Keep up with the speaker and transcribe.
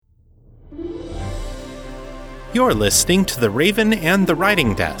You're listening to The Raven and the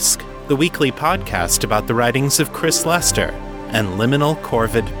Writing Desk, the weekly podcast about the writings of Chris Lester and Liminal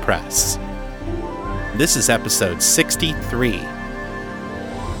Corvid Press. This is episode 63.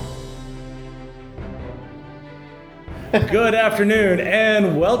 Good afternoon,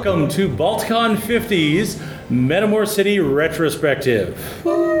 and welcome to Balticon 50's Metamor City Retrospective.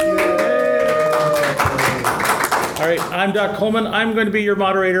 All right, I'm Doc Coleman. I'm going to be your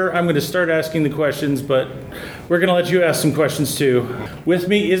moderator. I'm going to start asking the questions, but we're going to let you ask some questions too. With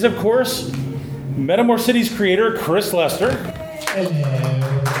me is, of course, Metamor City's creator, Chris Lester. Hello.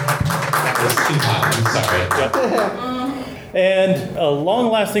 That was too hot. I'm sorry. And a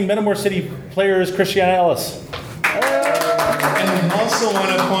long-lasting Metamor City player is Christiane Ellis. And I also want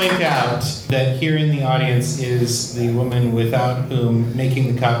to point out that here in the audience is the woman without whom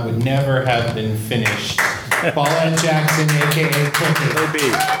Making the Cut would never have been finished. Paula Jackson, a.k.a.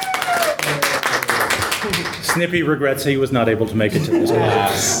 Clippy. Snippy regrets he was not able to make it to this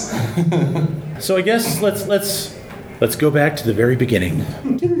class. So I guess let's go back to the very beginning.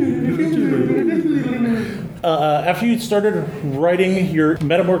 After you started writing your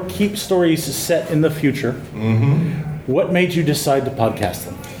Metamor Keep stories set in the future, what made you decide to podcast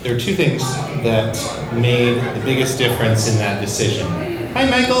them? There are two things that made the biggest difference in that decision. Hi,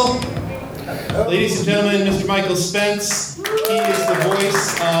 Michael. Ladies and gentlemen, Mr. Michael Spence. He is the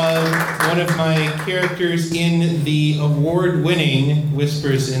voice of one of my characters in the award-winning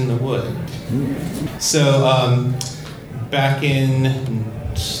Whispers in the Wood. So, back in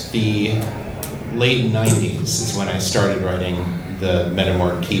the late 90s is when I started writing the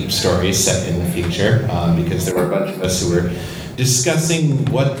Metamor Keep stories set in the future, because there were a bunch of us who were discussing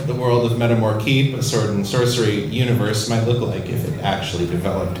what the world of Metamor Keep, a sword and sorcery universe, might look like if it actually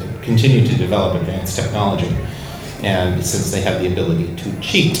continued to develop advanced technology. And since they had the ability to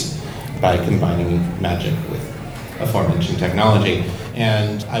cheat by combining magic with aforementioned technology.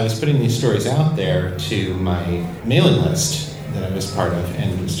 And I was putting these stories out there to my mailing list that I was part of, and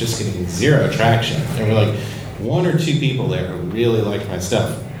it was just getting zero traction. There were like one or two people there who really liked my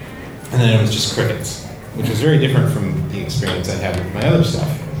stuff. And then it was just crickets, which was very different from the experience I had with my other stuff.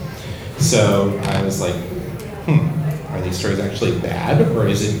 So I was like, are these stories actually bad, or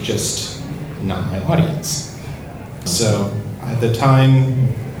is it just not my audience? So at the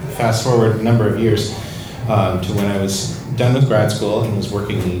time, fast forward a number of years to when I was done with grad school and was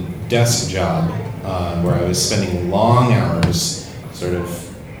working the desk job where I was spending long hours sort of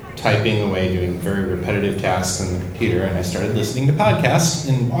typing away, doing very repetitive tasks on the computer, and I started listening to podcasts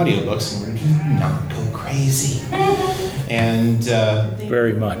and audiobooks in order to not go crazy. And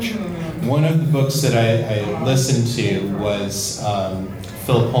very much. One of the books that I listened to was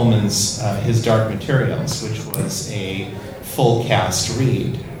Phil Pullman's His Dark Materials, which was a full cast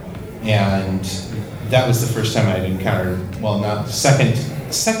read. And that was the first time I'd encountered, well, not the second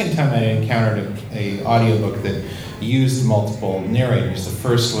time I'd encountered a audiobook that used multiple narrators. The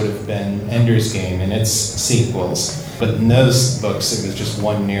first would have been Ender's Game and its sequels. But in those books, it was just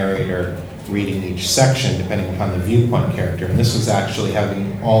one narrator reading each section, depending upon the viewpoint character. And this was actually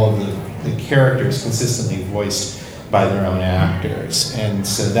having all of the characters consistently voiced by their own actors. And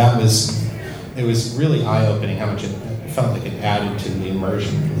so it was really eye-opening how much it felt like it added to the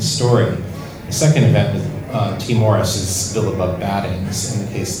immersion in the story. The second event was T. Morris's Bill Above Battings, in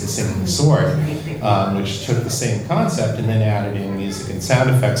the case of The Singing Sword, which took the same concept and then added in music and sound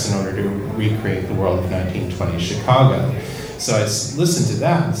effects in order to recreate the world of 1920s Chicago. So I listened to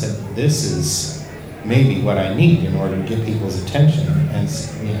that and said, this is maybe what I need in order to get people's attention and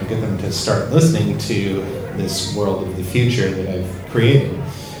get them to start listening to this world of the future that I've created.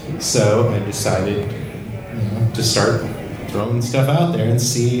 So I decided to start throwing stuff out there and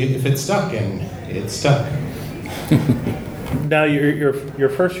see if it stuck, and it stuck. Now, your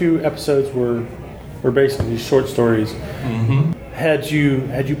first few episodes were basically short stories. Had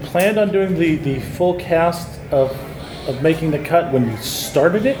you planned on doing the full cast of Making the Cut when you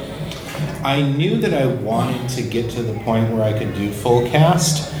started it? I knew that I wanted to get to the point where I could do full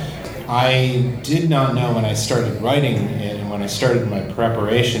cast. I did not know when I started writing it and when I started my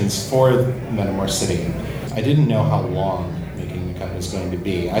preparations for Metamor City, I didn't know how long Making the Cut was going to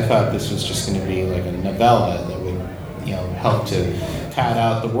be. I thought this was just going to be like a novella that would help to pad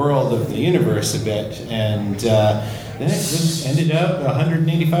out the world of the universe a bit, and then it just ended up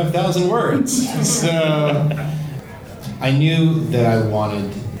 185,000 words. So I knew that I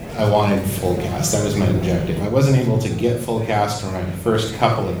wanted full cast. That was my objective. I wasn't able to get full cast for my first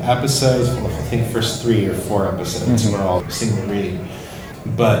couple of episodes. Well, I think first 3 or 4 episodes were all single read.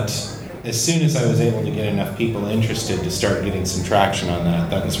 But as soon as I was able to get enough people interested to start getting some traction on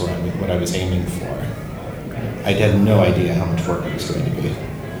that was what I was aiming for. I had no idea how much work it was going to be.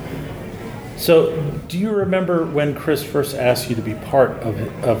 So, do you remember when Chris first asked you to be part of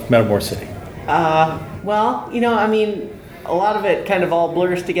Metamor City? Well, I mean, a lot of it kind of all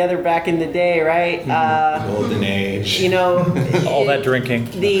blurs together back in the day, right? Golden age. All that drinking.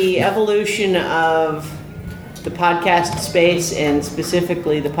 The evolution of the podcast space, and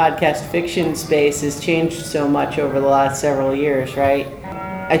specifically the podcast fiction space, has changed so much over the last several years, right?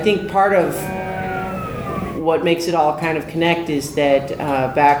 I think part of what makes it all kind of connect is that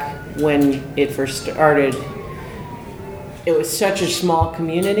back when it first started, it was such a small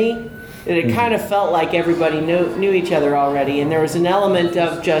community that it kind of felt like everybody knew each other already, and there was an element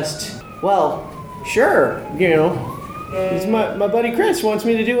of just, well, sure, my buddy Chris wants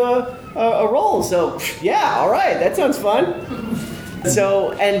me to do a role, so yeah, all right, that sounds fun.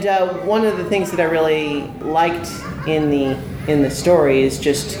 So, and one of the things that I really liked in the story is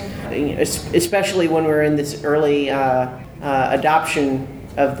just, especially when we're in this early adoption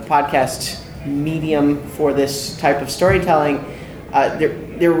of the podcast medium for this type of storytelling,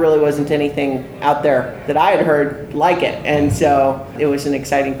 there really wasn't anything out there that I had heard like it, and so it was an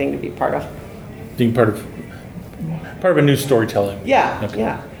exciting thing to be part of. Being part of a new storytelling. Yeah, okay.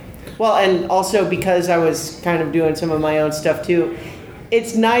 Yeah. Well, and also because I was kind of doing some of my own stuff too,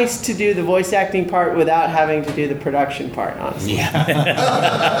 it's nice to do the voice acting part without having to do the production part, honestly.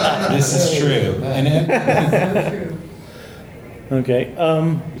 Yeah. This is true. Okay.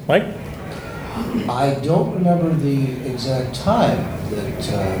 Mike? I don't remember the exact time that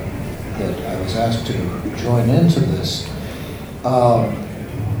I was asked to join into this,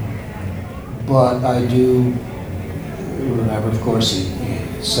 but I do remember, of course, he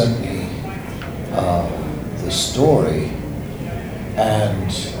sent me the story, and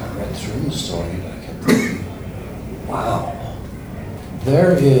I read through the story, and I kept thinking, wow,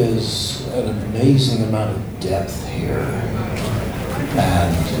 there is an amazing amount of depth here,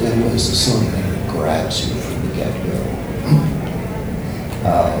 and it was the sort of thing that grabs you from the get-go.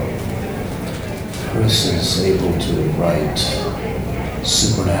 Chris is able to write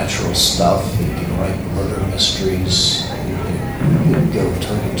supernatural stuff. He can write murder mysteries. He can go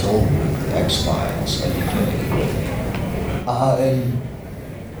toe-to-toe with X-Files.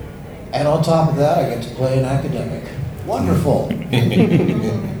 And on top of that, I get to play an academic. Wonderful.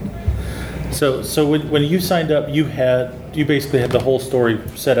 So when you signed up, you basically had the whole story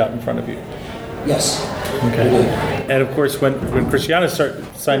set out in front of you. Yes. Okay. And of course, when Christiana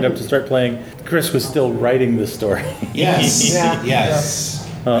signed up to start playing, Chris was still writing the story. Yes. Yeah. Yes.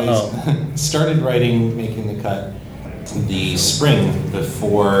 I started making the cut the spring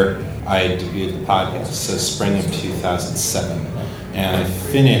before I debuted the podcast, so spring of 2007. And I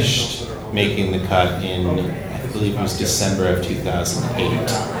finished making the cut in, I believe it was December of 2008.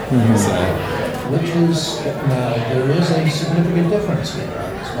 Mm-hmm. So, Which is, now, there is a significant difference here.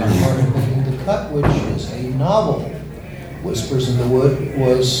 It's not part of making the cut, which is a novel. Whispers in the Wood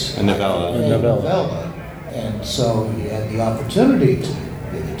was a novella. a novella. And so he had the opportunity to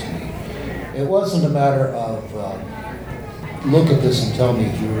give it to me. It wasn't a matter of, look at this and tell me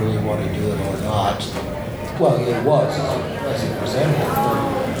if you really want to do it or not. Well, it was as he presented it.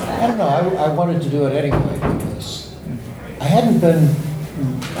 But I don't know, I wanted to do it anyway because I hadn't been,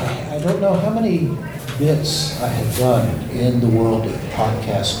 I don't know how many bits I had done in the world of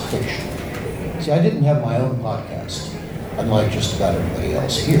podcast fiction. See, I didn't have my own podcast, unlike just about everybody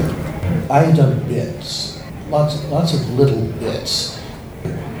else here. I had done bits, lots of little bits.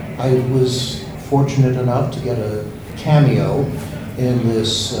 I was fortunate enough to get a cameo in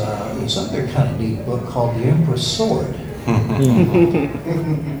this other kind of neat book called The Emperor's Sword,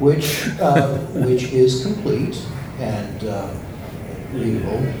 which is complete and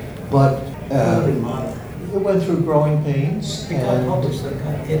readable, but it went through growing pains. They got published, they're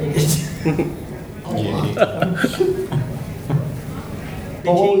kind of getting it.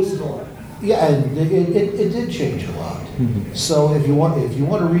 They changed a lot. Yeah, and it did change a lot. Mm-hmm. So if you want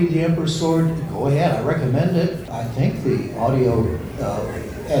to read The Emperor's Sword, go ahead. I recommend it. I think the audio,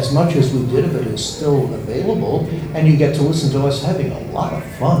 as much as we did of it, is still available, and you get to listen to us having a lot of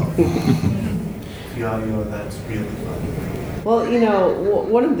fun. The audio, that's really fun. Well,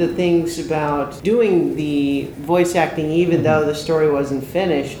 one of the things about doing the voice acting, even though the story wasn't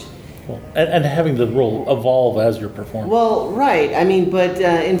finished, and having the role evolve as you're performing. well, right. I mean, but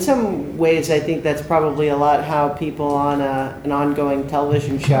in some ways, I think that's probably a lot how people on an ongoing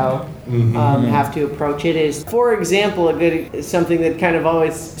television show have to approach it. Is, for example, something that kind of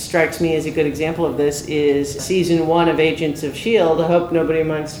always strikes me as a good example of this is season 1 of Agents of S.H.I.E.L.D. I hope nobody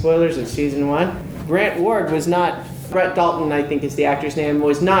minds spoilers of season 1. Grant Ward was not, Brett Dalton, I think is the actor's name,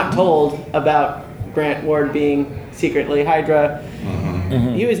 was not told about Grant Ward being secretly Hydra.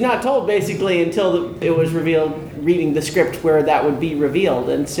 He was not told basically until it was revealed, reading the script where that would be revealed.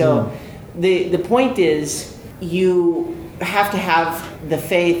 And so the point is, you have to have the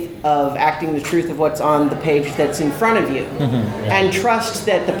faith of acting the truth of what's on the page that's in front of you, and trust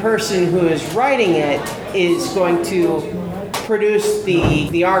that the person who is writing it is going to produce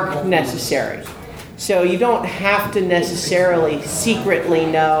the arc necessary. So you don't have to necessarily secretly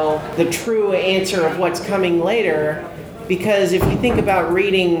know the true answer of what's coming later, because if you think about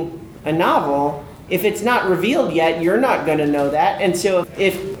reading a novel, if it's not revealed yet, you're not going to know that. And so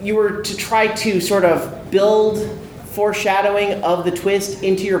if you were to try to sort of build foreshadowing of the twist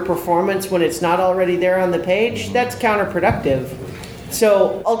into your performance when it's not already there on the page, that's counterproductive.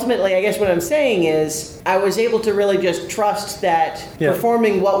 So ultimately, I guess what I'm saying is, I was able to really just trust that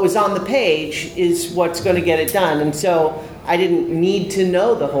performing what was on the page is what's going to get it done. And so I didn't need to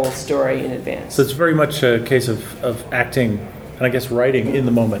know the whole story in advance. So it's very much a case of acting and I guess writing in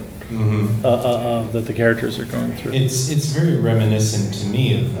the moment that the characters are going through. It's very reminiscent to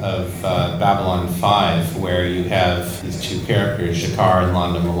me of Babylon 5, where you have these two characters, Shakar and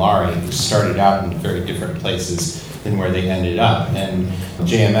Londa Malari, who started out in very different places than where they ended up. And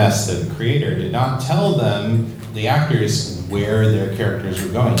JMS, the creator, did not tell them, the actors, where their characters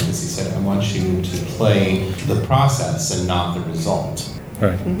were going, because he said, I want you to play the process and not the result.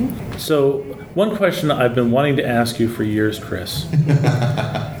 Right. So one question I've been wanting to ask you for years, Chris.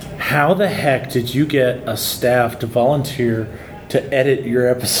 How the heck did you get a staff to volunteer to edit your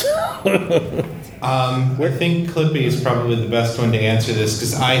episode? I think Clippy is probably the best one to answer this,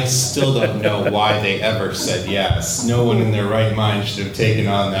 because I still don't know why they ever said yes. No one in their right mind should have taken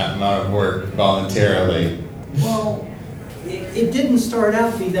on that amount of work voluntarily. Well, it didn't start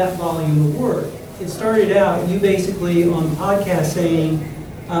out to be that volume of work. It started out, you basically on the podcast saying,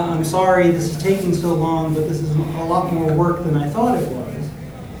 I'm sorry this is taking so long, but this is a lot more work than I thought it was.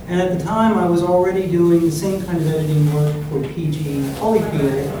 And at the time, I was already doing the same kind of editing work for PG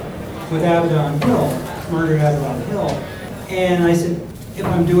Holyfield with Abaddon Hill, Murder at Abaddon Hill. And I said, if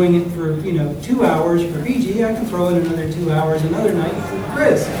I'm doing it for 2 hours for PG, I can throw in another 2 hours another night for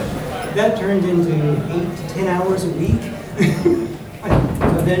Chris. That turned into 8 to 10 hours a week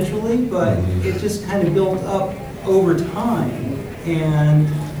eventually, but it just kind of built up over time. And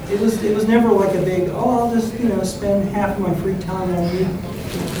it was never like a big, I'll just spend half of my free time all week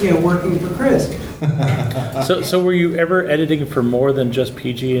working for Chris. So were you ever editing for more than just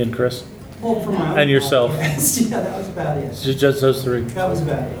PG and Chris? Well, for my own and yourself? Podcast, yeah, that was about it. Just those three? That was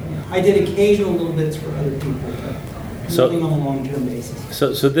about it. Yeah. I did occasional little bits for other people, but nothing on a long-term basis.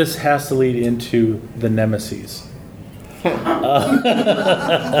 So this has to lead into the nemesis.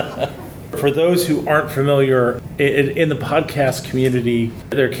 For those who aren't familiar, in the podcast community,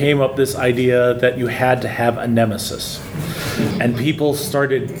 there came up this idea that you had to have a nemesis. And people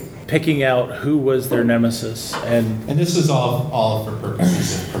started picking out who was their nemesis. And this was all for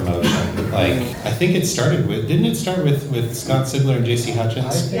purposes of promotion. Like, I think it started with, didn't it start with Scott Sigler and J.C.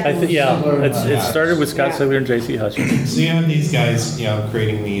 Hutchins? It started with Scott Sigler and J.C. Hutchins. So you have these guys,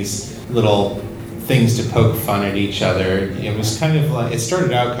 creating these little things to poke fun at each other. It was kind of like, it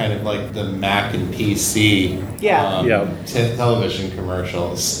started out kind of like the Mac and PC television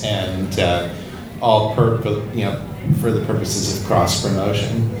commercials, and all for the purposes of cross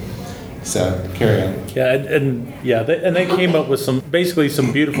promotion. So carry on. They came up with some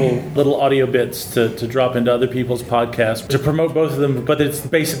beautiful little audio bits to drop into other people's podcasts to promote both of them. But it's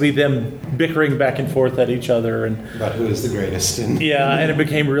basically them bickering back and forth at each other and about who is the greatest. And it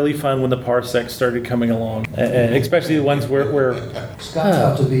became really fun when the Parsec started coming along, and especially the ones where Scott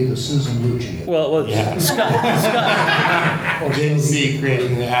got to be the Susan Lucci. Scott. JC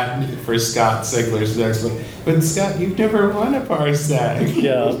creating that for Scott Sigler's next one. But Scott, you've never won a Parsec.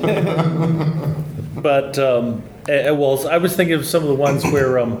 Yeah. But I was thinking of some of the ones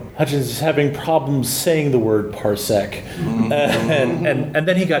where Hutchins is having problems saying the word parsec, and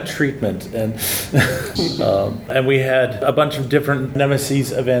then he got treatment, and we had a bunch of different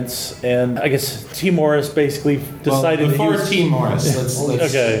Nemesis events, and I guess T. Morris basically decided. Before T. Morris,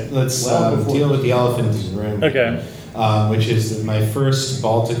 let's deal with the elephant in the room. Okay. Which is my first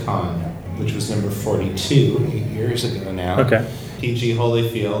Balticon, which was number 42, 8 years ago now. Okay. P.G.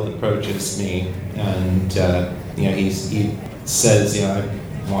 Holyfield approaches me, and he says, I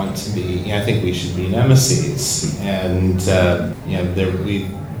want to be, I think we should be nemesis, and we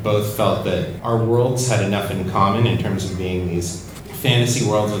both felt that our worlds had enough in common in terms of being these fantasy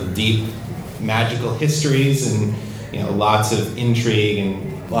worlds with deep magical histories and lots of intrigue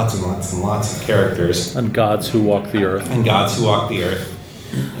and lots and lots and lots of characters. And gods who walk the earth.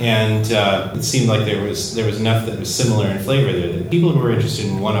 And it seemed like there was enough that was similar in flavor there that people who were interested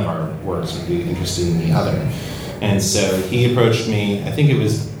in one of our works would be interested in the other. And so he approached me, I think it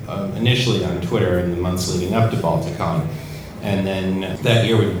was initially on Twitter in the months leading up to Balticon. And then that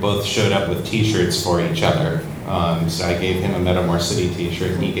year we both showed up with t-shirts for each other. So I gave him a Metamor City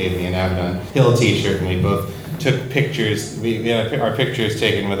t-shirt and he gave me an Abaddon Hill t-shirt, and we both took pictures. We had our pictures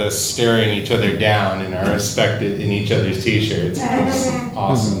taken with us staring each other down in our respected, in each other's t-shirts. It was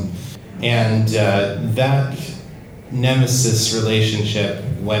awesome. And that nemesis relationship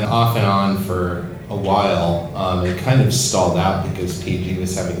went off and on for a while. It kind of stalled out because PG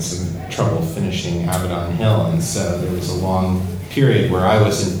was having some trouble finishing Abaddon Hill, and so there was a long period where I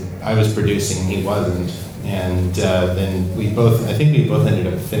was producing and he wasn't. And then I think we both ended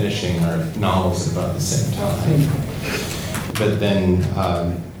up finishing our novels at about the same time. But then,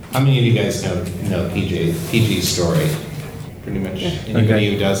 how many of you guys know PG's story? Pretty much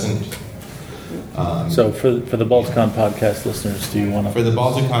anybody who doesn't? So for the Balticon podcast listeners, do you want to? For the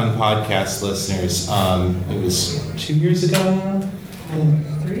Balticon podcast listeners, it was 2 years ago now?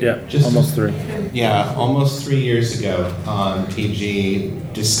 Yeah, almost 3. Yeah, almost 3 years ago, PG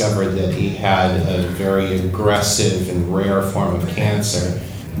discovered that he had a very aggressive and rare form of cancer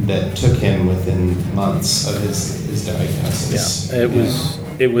that took him within months of his diagnosis. Yeah,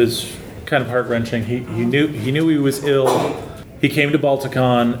 it was kind of heart-wrenching. He knew he was ill. He came to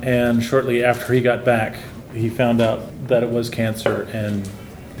Balticon, and shortly after he got back, he found out that it was cancer, and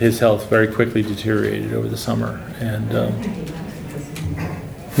his health very quickly deteriorated over the summer. And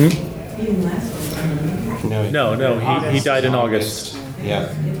No, he died in August.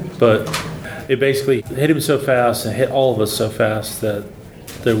 Yeah. But it basically hit him so fast and hit all of us so fast that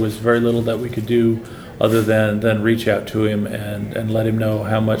there was very little that we could do other than reach out to him and let him know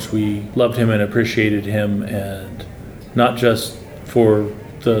how much we loved him and appreciated him, and not just for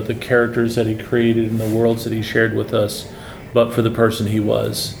the characters that he created and the worlds that he shared with us, but for the person he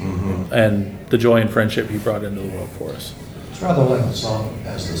was, and the joy and friendship he brought into the world for us. It's rather like the song,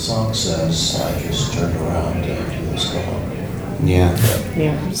 as the song says, I just turned around and he was gone. Yeah.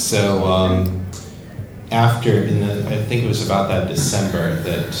 So after, I think it was about that December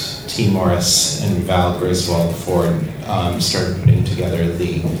that T. Morris and Val Griswold Ford started putting together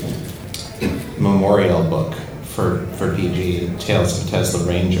the memorial book for PG, Tales of Tesla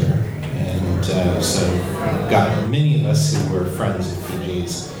Ranger. And so got many of us who were friends of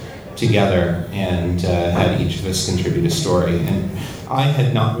PG's together and had each of us contribute a story. And I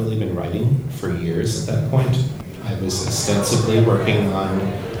had not really been writing for years at that point. I was ostensibly working on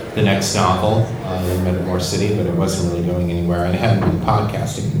the next novel in Metamor City, but it wasn't really going anywhere. I hadn't been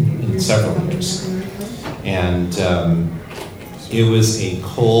podcasting in several years. And it was a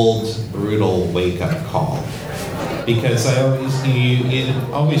cold, brutal wake-up call. Because you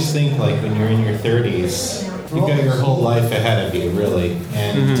always think, like, when you're in your 30s, you've got your whole life ahead of you, really,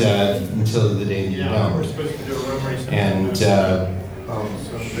 and until the day you don't. And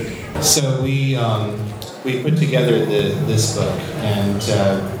so we put together this book, and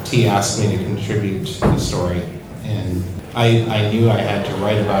T asked me to contribute the story, and I knew I had to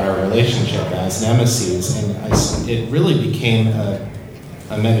write about our relationship as nemesis, and it really became a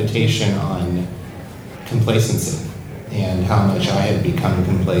meditation on complacency and how much I had become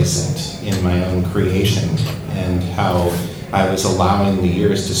complacent in my own creation, and how I was allowing the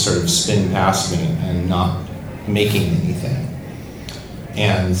years to sort of spin past me and not making anything.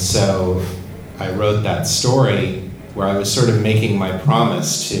 And so I wrote that story where I was sort of making my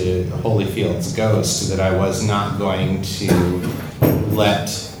promise to Holyfield's ghost that I was not going to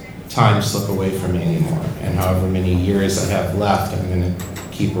let time slip away from me anymore. And however many years I have left, I'm going to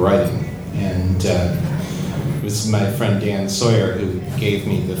keep writing. And it was my friend Dan Sawyer who gave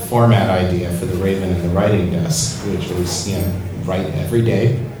me the format idea for the Raven and the Writing Desk, which was, write every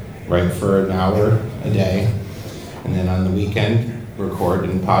day, write for an hour a day, and then on the weekend, record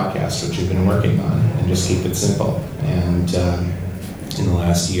and podcast, which you've been working on, and just keep it simple. And in the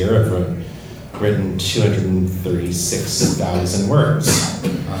last year, I've written 236,000 words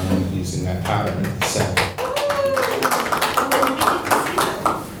using that pattern. So.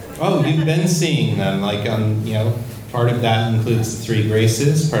 Oh, you've been seeing them, like part of that includes the Three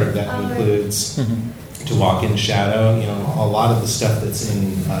Graces, part of that includes To Walk in Shadow, a lot of the stuff that's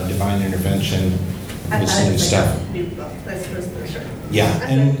in Divine Intervention, this new stuff. Yeah,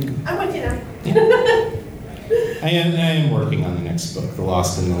 and I'm with you now. I am working on the next book, The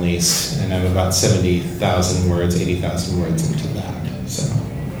Lost and the Least, and I'm about 70,000 words, 80,000 words into that. So.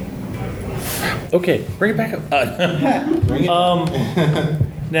 Okay, bring it back up. Bring it.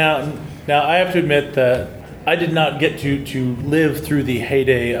 Now I have to admit that I did not get to live through the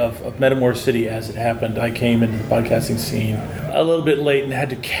heyday of Metamor City as it happened. I came into the podcasting scene a little bit late and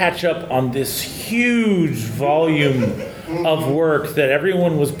had to catch up on this huge volume of work that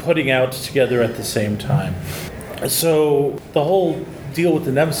everyone was putting out together at the same time. So the whole deal with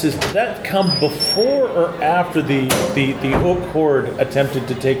the Nemesis, did that come before or after the Oak Horde attempted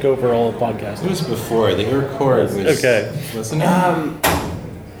to take over all of podcasting? It was before. The Oak Horde was... Okay. Wasn't it?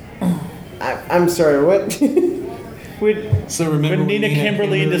 I'm sorry, what? So remember when Nina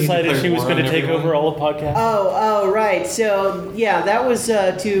Kimberly decided she was going to take over all of podcasting? Oh, right. So, yeah, that was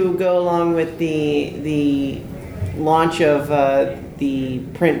to go along with the launch of the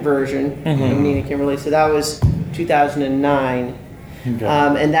print version of Nina Kimberly. So that was 2009. Okay.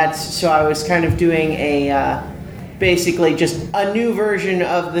 And so I was kind of doing basically just a new version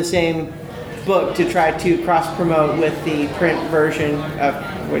of the same book to try to cross-promote with the print version,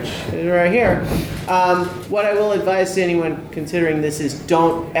 which is right here. What I will advise to anyone considering this is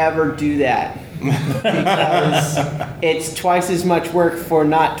don't ever do that. Because it's twice as much work for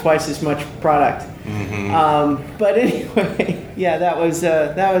not twice as much product. But anyway, yeah, that was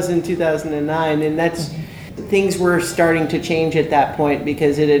in 2009, and things were starting to change at that point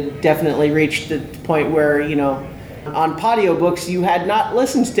because it had definitely reached the point where, on Podiobooks, you had not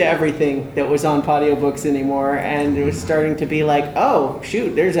listened to everything that was on Podiobooks anymore, and it was starting to be like, oh,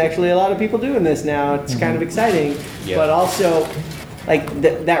 shoot, there's actually a lot of people doing this now. It's kind of exciting. Yeah. But also, like,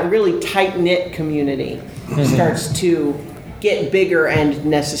 that really tight-knit community starts to get bigger and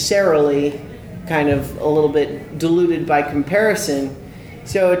necessarily kind of a little bit diluted by comparison.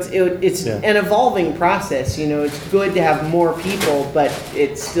 So it's an evolving process. It's good to have more people, but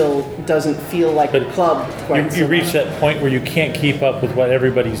it still doesn't feel like a club. You reach that point where you can't keep up with what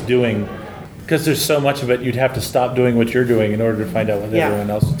everybody's doing because there's so much of it. You'd have to stop doing what you're doing in order to find out what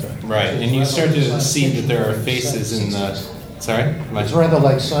everyone else is doing. Right, and you start to see that there are faces in the... Sorry? It's rather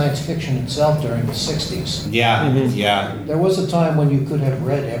like science fiction itself during the 60s. Yeah, yeah. There was a time when you could have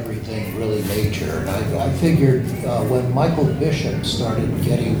read everything really major, and I figured when Michael Bishop started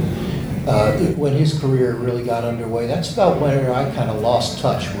getting, when his career really got underway, that's about when I kind of lost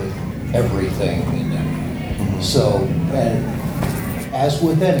touch with everything in there. So, and as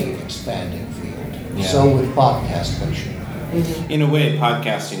with any expanding field, so with podcast fiction. In a way,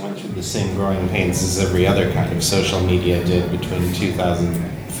 podcasting went through the same growing pains as every other kind of social media did between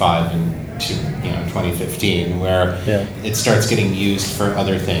 2005 and 2015, where it starts getting used for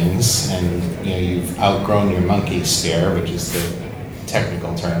other things, and you've outgrown your monkey sphere, which is the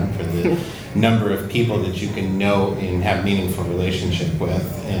technical term for the number of people that you can know and have meaningful relationship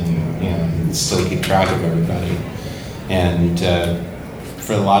with, and still keep track of everybody. And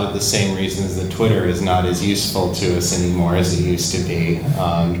for a lot of the same reasons that Twitter is not as useful to us anymore as it used to be,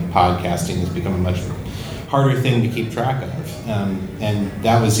 podcasting has become a much harder thing to keep track of. And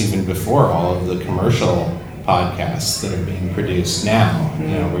that was even before all of the commercial podcasts that are being produced now,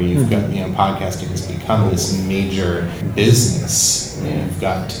 where you've got, podcasting has become this major business. You've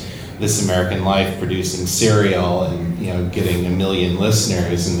got This American Life producing Serial and, getting 1 million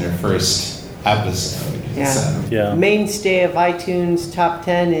listeners in their first episode. Mainstay of iTunes Top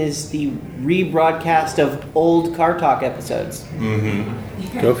 10 is the rebroadcast of old Car Talk episodes.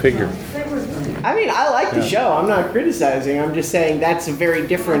 Go figure. I mean, I like the show. I'm not criticizing. I'm just saying that's a very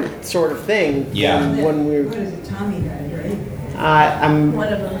different sort of thing. Than when we were... What is it? Tommy died, right?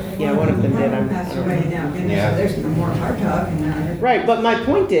 One of them. Yeah, one of them did. Passed away now. There's no more Car Talk. Right, but my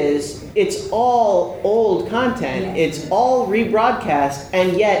point is, it's all old content. It's all rebroadcast,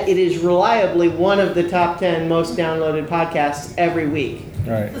 and yet it is reliably one of the top 10 most downloaded podcasts every week.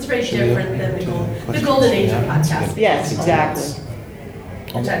 Right. That's very different than the golden age of podcasting. Yes, exactly.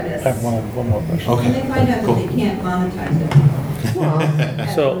 Which I miss. I have one more question. And they find out that they can't monetize it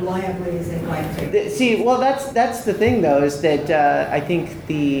as So- reliably as they'd like to. See, well, that's the thing, though, is that I think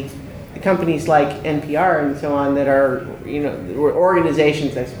the companies like NPR and so on that are, were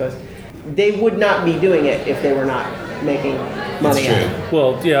organizations, I suppose, they would not be doing it if they were not making money out of it.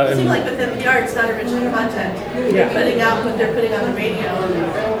 Well, yeah. It seems like with NPR, it's not original content. They're putting out what they're putting on the radio.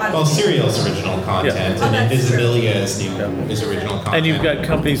 Well, Serial's original content, and Invisibilia is original content. And you've got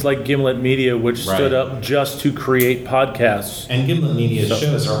companies like Gimlet Media, which stood up just to create podcasts. And Gimlet Media's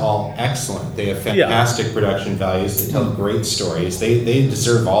shows are all excellent. They have fantastic production values. They tell great stories. They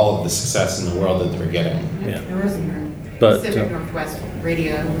deserve all of the success in the world that they're getting. But Pacific Northwest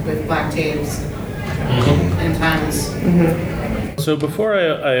Radio with Black Tapes and Times. So before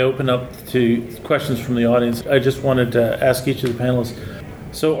I open up to questions from the audience, I just wanted to ask each of the panelists,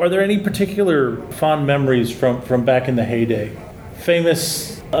 so are there any particular fond memories from back in the heyday?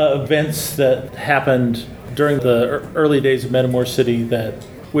 Famous events that happened during the early days of Metamor City that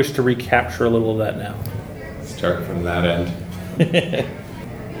wish to recapture a little of that now? Start from that end.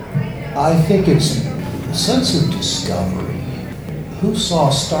 I think it's a sense of discovery. Who saw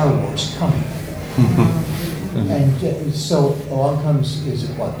Star Wars coming? And so along comes, is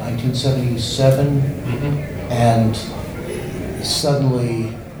it what, 1977? And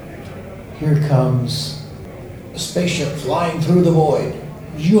suddenly, here comes a spaceship flying through the void,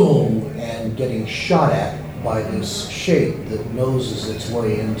 and getting shot at by this shape that noses its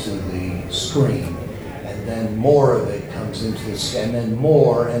way into the screen. And then more of it comes into the sky, and then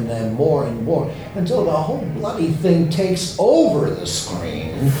more, and then more, and more, until the whole bloody thing takes over the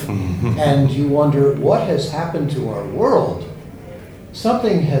screen. And you wonder, what has happened to our world?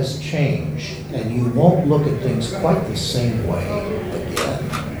 Something has changed, and you won't look at things quite the same way again.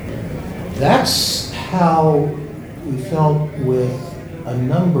 That's how we felt with a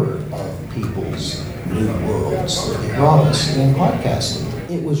number of people's new worlds that they brought us in podcasting.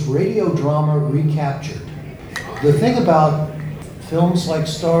 It was radio drama recaptured. The thing about films like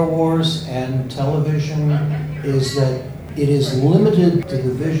Star Wars and television is that it is limited to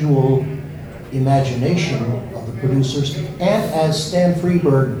the visual imagination of the producers, and as Stan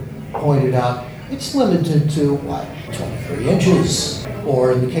Freberg pointed out, it's limited to, 23 inches?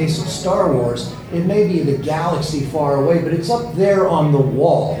 Or in the case of Star Wars, it may be the galaxy far away, but it's up there on the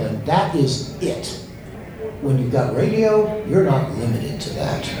wall, and that is it. When you've got radio, you're not limited to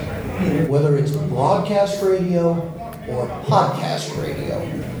that. Whether it's broadcast radio or podcast radio,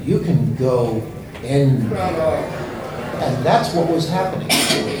 you can go anywhere. And that's what was happening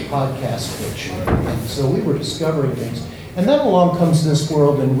with podcast fiction. And so we were discovering things. And then along comes this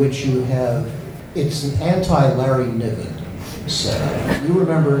world in which you have, it's an anti-Larry Niven setup. You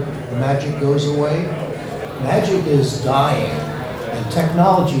remember The Magic Goes Away? Magic is dying, and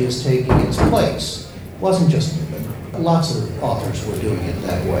technology is taking its place. It wasn't just Niven. Lots of authors were doing it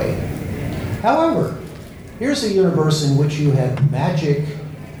that way. However, here's a universe in which you have magic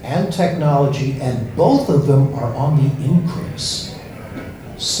and technology, and both of them are on the increase.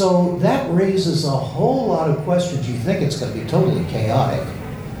 So that raises a whole lot of questions. You think it's going to be totally chaotic,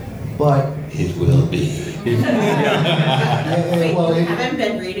 but it will be. Wait, you haven't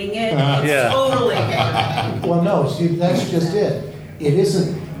been reading it? It's totally chaotic. Well, no, see, that's just it. It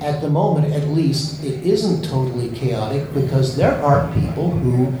isn't, at the moment at least, it isn't totally chaotic because there are people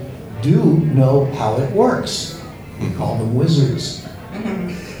who do know how it works. We call them wizards.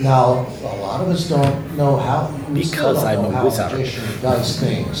 Now, a lot of us don't know how. Because I'm a wizard. How a magician does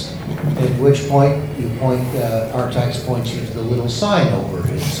things. At which point, Artax points you to the little sign over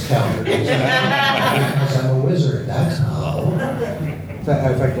his counter. Because I'm a wizard. That's how. In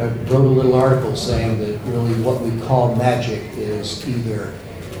fact, I wrote a little article saying that really what we call magic is either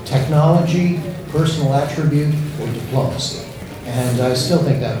technology, personal attribute, or diplomacy. And I still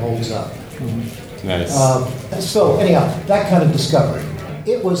think that holds up. Nice. So anyhow, that kind of discovery.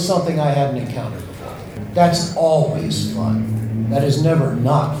 It was something I hadn't encountered before. That's always fun. That is never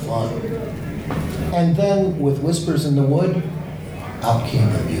not fun. And then with Whispers in the Wood, out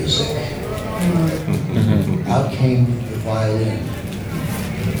came the music. Out came the violin.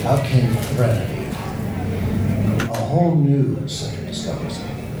 Out came the threnody. A whole new set of discoveries.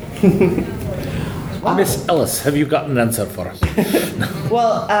 Miss Ellis, have you got an answer for us?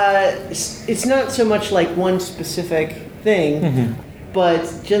 Well, it's not so much like one specific thing, but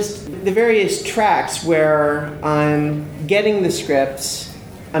just the various tracks where I'm getting the scripts,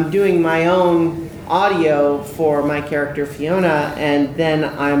 I'm doing my own audio for my character Fiona, and then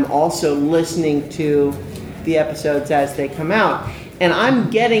I'm also listening to the episodes as they come out. And I'm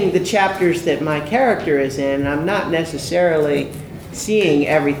getting the chapters that my character is in, and I'm not necessarily seeing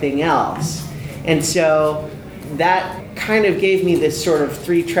everything else. And so that kind of gave me this sort of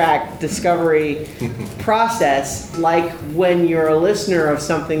 3-track discovery process. Like when you're a listener of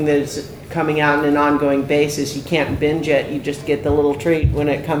something that's coming out on an ongoing basis, you can't binge it, you just get the little treat when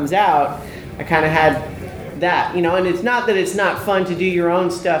it comes out. I kind of had that, and it's not that it's not fun to do your own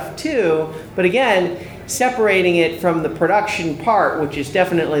stuff too, but again, separating it from the production part, which is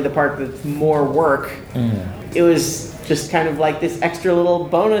definitely the part that's more work, it was just kind of like this extra little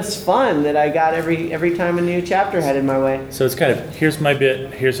bonus fun that I got every time a new chapter headed my way. So it's kind of, here's my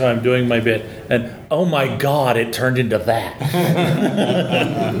bit, here's how I'm doing my bit, and oh my God, it turned into that.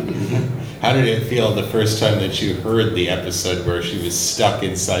 How did it feel the first time that you heard the episode where she was stuck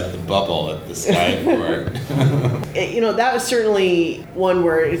inside the bubble at the Skyport? That was certainly one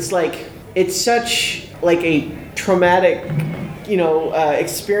where it's like, it's such like a traumatic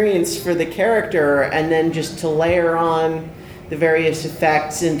experience for the character, and then just to layer on the various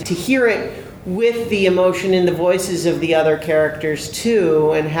effects and to hear it with the emotion in the voices of the other characters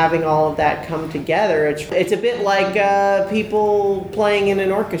too, and having all of that come together. It's a bit like people playing in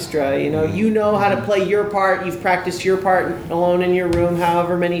an orchestra. You know how to play your part. You've practiced your part alone in your room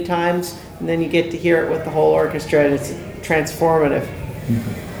however many times, and then you get to hear it with the whole orchestra, and it's transformative.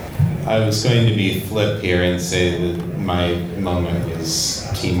 I was going to be flip here and say that my moment was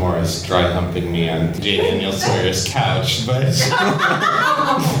T. Morris dry humping me on J. Daniel Sawyer's couch, but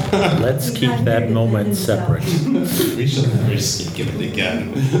Let's keep that moment separate. we shall never speak of it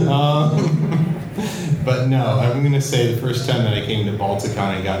again. But no, I'm going to say the first time that I came to Balticon,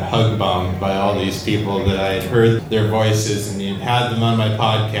 I got hug bombed by all these people that I had heard their voices and had them on my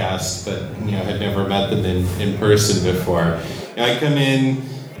podcast, but had never met them in person before. I come in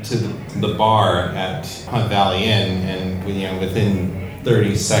to the bar at Hunt Valley Inn, and within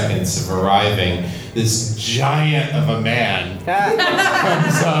 30 seconds of arriving, this giant of a man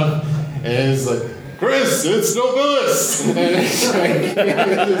comes up and is like, "Chris, it's Nobilis!" And it's like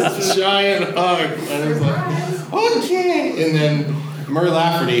this giant hug, and I was like, "Okay." And then Mur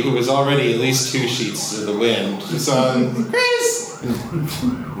Lafferty, who was already at least 2 sheets to the wind, just on Chris,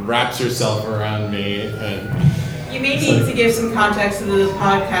 and wraps herself around me and. You may need to give some context to the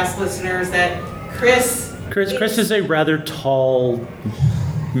podcast listeners that Chris is a rather tall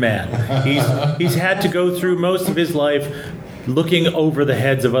man. He's had to go through most of his life looking over the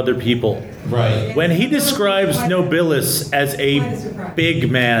heads of other people. Right. When he describes Nobilis as a big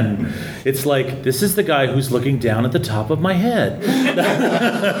man, it's like, this is the guy who's looking down at the top of my head.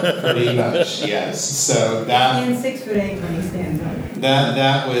 Pretty much, yes. So that. And 6'8" when he stands up.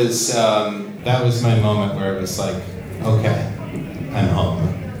 That was my moment where it was like, okay, I'm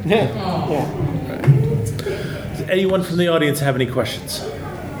home. Yeah. Does anyone from the audience have any questions?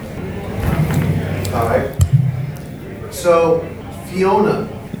 All right. So Fiona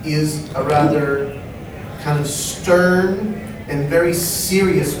is a rather kind of stern and very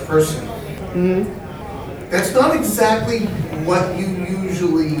serious person. Mm-hmm. That's not exactly what you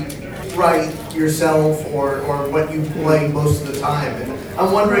usually write yourself or what you play most of the time. And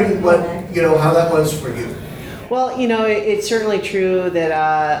I'm wondering how that was for you. Well, it's certainly true that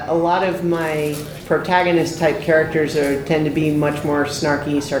a lot of my protagonist-type characters tend to be much more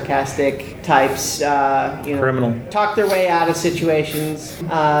snarky, sarcastic types. Criminal. Talk their way out of situations,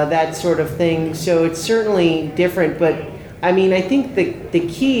 that sort of thing. So it's certainly different. But, I think the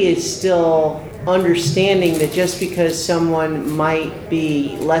key is still understanding that just because someone might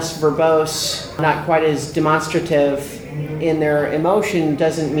be less verbose, not quite as demonstrative in their emotion,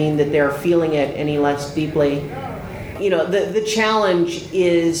 doesn't mean that they're feeling it any less deeply. The challenge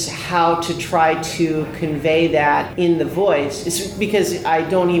is how to try to convey that in the voice. It's because I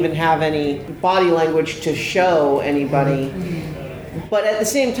don't even have any body language to show anybody. But at the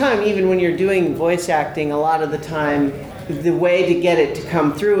same time, even when you're doing voice acting, a lot of the time, the way to get it to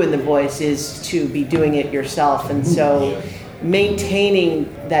come through in the voice is to be doing it yourself. And so maintaining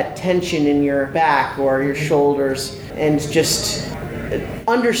that tension in your back or your shoulders and just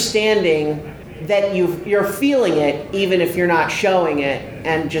understanding that you're feeling it even if you're not showing it,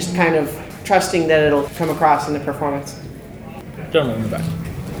 and just kind of trusting that it'll come across in the performance. Gentleman in the back.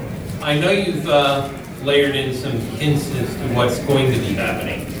 I know you've layered in some hints as to what's going to be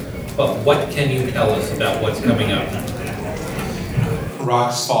happening, but what can you tell us about what's coming up?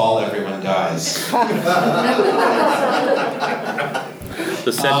 Rocks fall, everyone dies.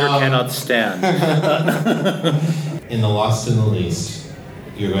 The center cannot stand. In The Lost and the Least,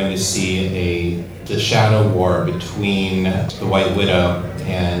 you're going to see the shadow war between the White Widow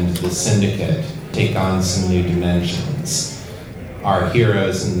and the Syndicate take on some new dimensions. Our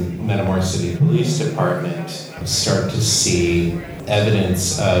heroes in the Metamor City Police Department start to see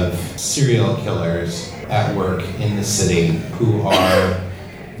evidence of serial killers at work in the city who are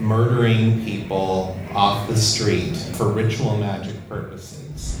murdering people off the street for ritual magic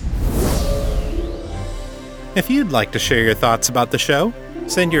purposes. If you'd like to share your thoughts about the show,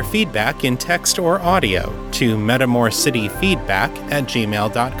 send your feedback in text or audio to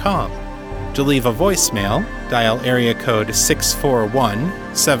metamorcityfeedback@gmail.com. To leave a voicemail, dial area code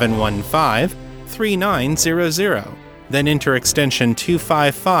 641-715-3900, then enter extension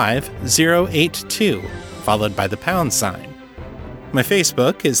 255082, followed by the pound sign. My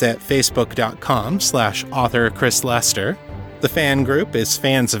Facebook is at facebook.com/author Chris Lester. The fan group is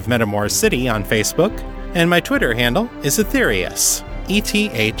Fans of Metamor City on Facebook, and my Twitter handle is Etherius,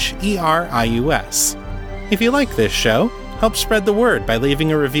 ETHERIUS. If you like this show, help spread the word by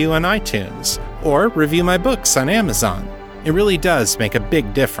leaving a review on iTunes, or review my books on Amazon. It really does make a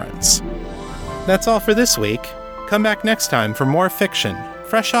big difference. That's all for this week. Come back next time for more fiction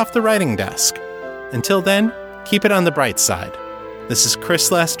fresh off the writing desk. Until then, keep it on the bright side. This is Chris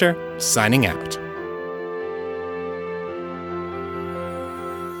Lester, signing out.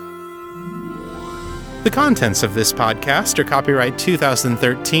 The contents of this podcast are copyright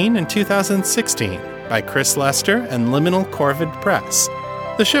 2013 and 2016 by Chris Lester and Liminal Corvid Press.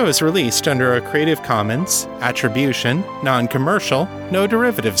 The show is released under a Creative Commons, Attribution, Non-Commercial, No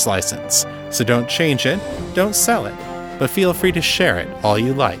Derivatives license, so don't change it, don't sell it, but feel free to share it all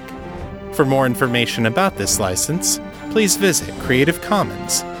you like. For more information about this license, please visit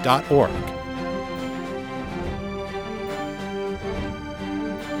creativecommons.org.